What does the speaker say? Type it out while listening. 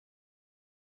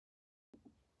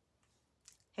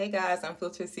Hey guys, I'm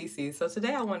Filter CC. So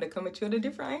today I wanted to come at you at a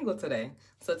different angle today.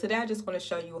 So today I just want to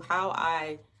show you how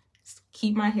I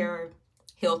keep my hair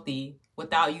healthy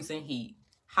without using heat.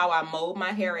 How I mold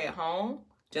my hair at home,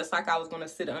 just like I was going to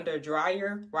sit under a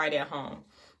dryer right at home.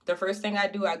 The first thing I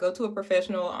do, I go to a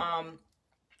professional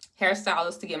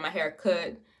hairstylist to get my hair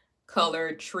cut,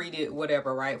 colored, treated,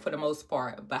 whatever, right, for the most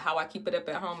part. But how I keep it up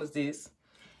at home is this.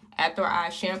 After I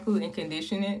shampoo and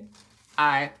condition it,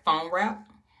 I foam wrap.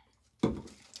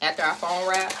 After I foam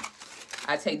wrap,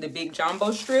 I take the big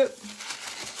jumbo strip.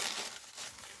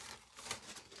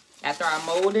 After I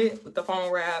mold it with the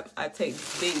foam wrap, I take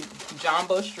this big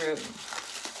jumbo strip.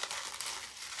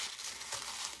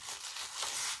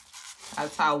 I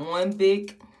tie one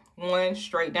big one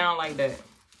straight down like that.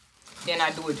 Then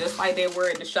I do it just like they were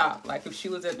at the shop. Like if she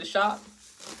was at the shop,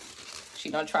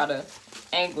 she gonna try to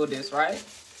angle this, right?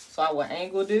 So I will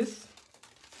angle this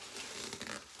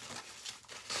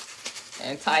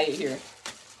and tie it here.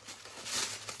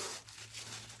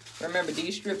 Remember,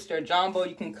 these strips, they're jumbo.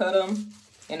 You can cut them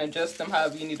and adjust them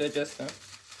however you need to adjust them.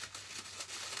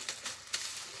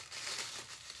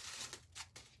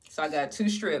 So I got two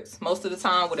strips. Most of the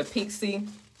time with a pixie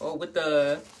or with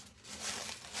the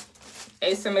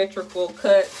asymmetrical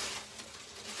cut,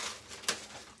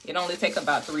 it only takes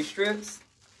about 3 strips.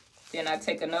 Then I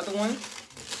take another one.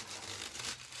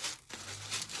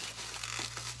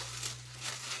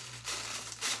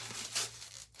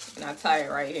 And I tie it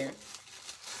right here.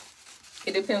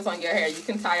 It depends on your hair. You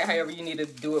can tie it however you need to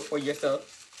do it for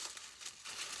yourself.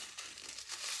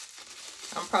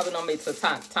 I'm probably gonna make a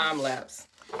time lapse.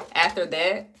 After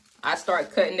that, I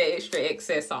start cutting the extra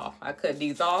excess off. I cut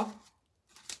these off.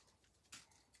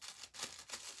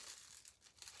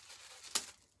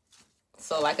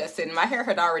 So like I said, my hair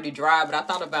had already dried, but I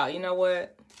thought about, you know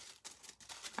what?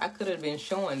 I could have been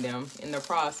showing them in the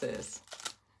process.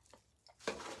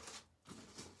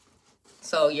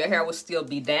 So your hair will still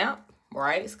be damp,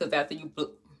 right? Because after you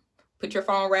put your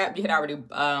foam wrap, you had already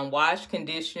washed,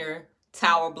 conditioner,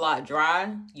 towel block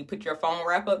dry. You put your foam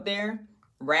wrap up there,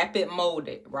 wrap it, mold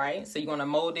it, right? So you're gonna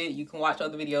mold it. You can watch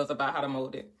other videos about how to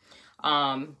mold it.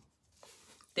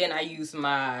 Then I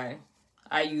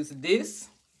use this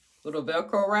little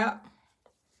Velcro wrap.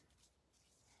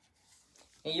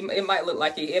 And it might look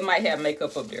like it might have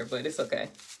makeup up there, but it's okay.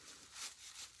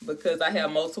 Because I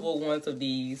have multiple ones of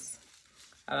these.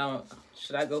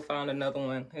 Should I go find another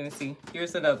one? Let me see.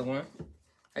 Here's another one.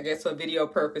 I guess for video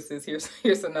purposes,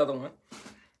 here's another one.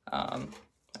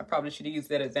 I probably should have used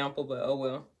that example, but oh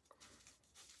well.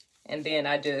 And then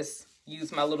I just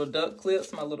use my little duck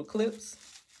clips, my little clips,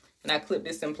 and I clip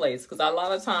this in place. Because a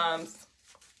lot of times,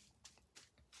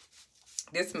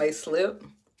 this may slip,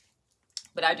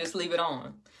 but I just leave it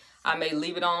on. I may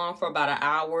leave it on for about an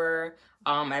hour.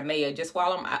 I may just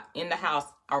while I'm in the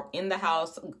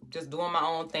house, just doing my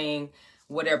own thing,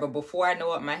 whatever. Before I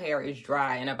know it, my hair is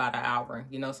dry in about an hour.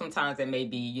 You know, sometimes it may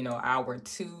be, you know, an hour or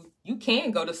two. You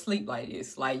can go to sleep like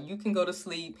this. Like you can go to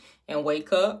sleep and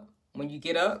wake up. When you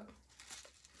get up,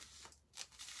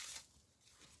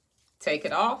 take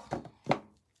it off.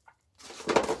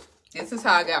 This is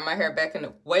how I got my hair back in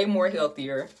way more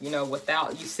healthier, you know,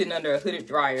 without you sitting under a hooded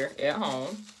dryer at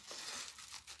home.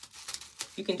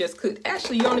 You can just cut.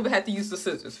 Actually, you don't even have to use the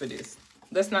scissors for this.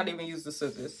 Let's not even use the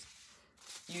scissors.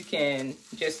 You can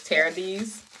just tear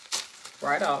these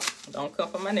right off. Don't come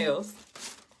for my nails.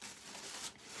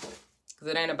 Because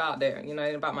it ain't about that. You know, it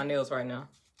ain't about my nails right now.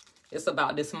 It's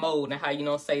about this mold and how you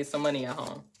don't save some money at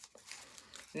home.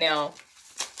 Now,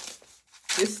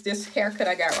 this haircut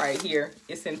I got right here,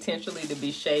 it's intentionally to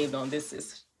be shaved on.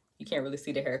 You can't really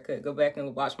see the haircut. Go back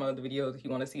and watch my other videos if you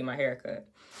want to see my haircut.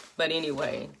 But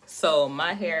anyway, so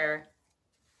my hair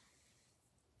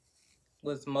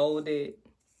was molded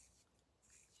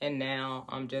and now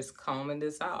I'm just combing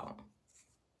this out.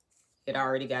 It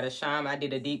already got a shine. I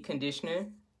did a deep conditioner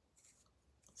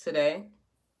today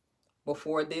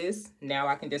before this. Now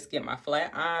I can just get my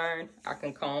flat iron. I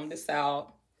can comb this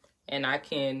out and I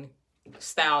can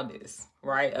style this,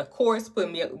 right? Of course,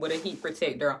 put me with a heat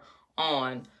protector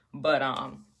on, but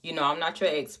you know, I'm not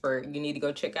your expert. You need to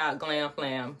go check out Glam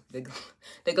Fam, the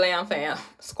Glam Fam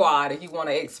squad if you want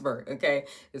an expert, okay?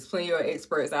 There's plenty of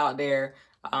experts out there,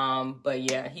 but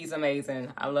yeah, he's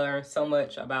amazing. I learned so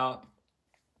much about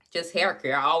just hair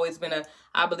care.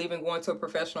 I believe in going to a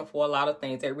professional for a lot of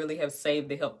things that really have saved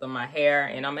the health of my hair,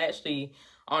 and I'm actually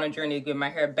on a journey to get my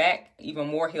hair back even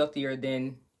more healthier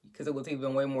than, because it was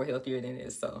even way more healthier than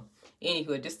this. So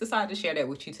anywho, just decided to share that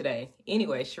with you today.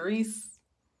 Anyway, Sharice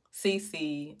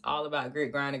CC, all about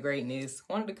grit, grind, and greatness.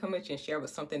 Wanted to come at you and share with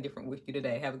something different with you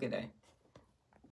today. Have a good day.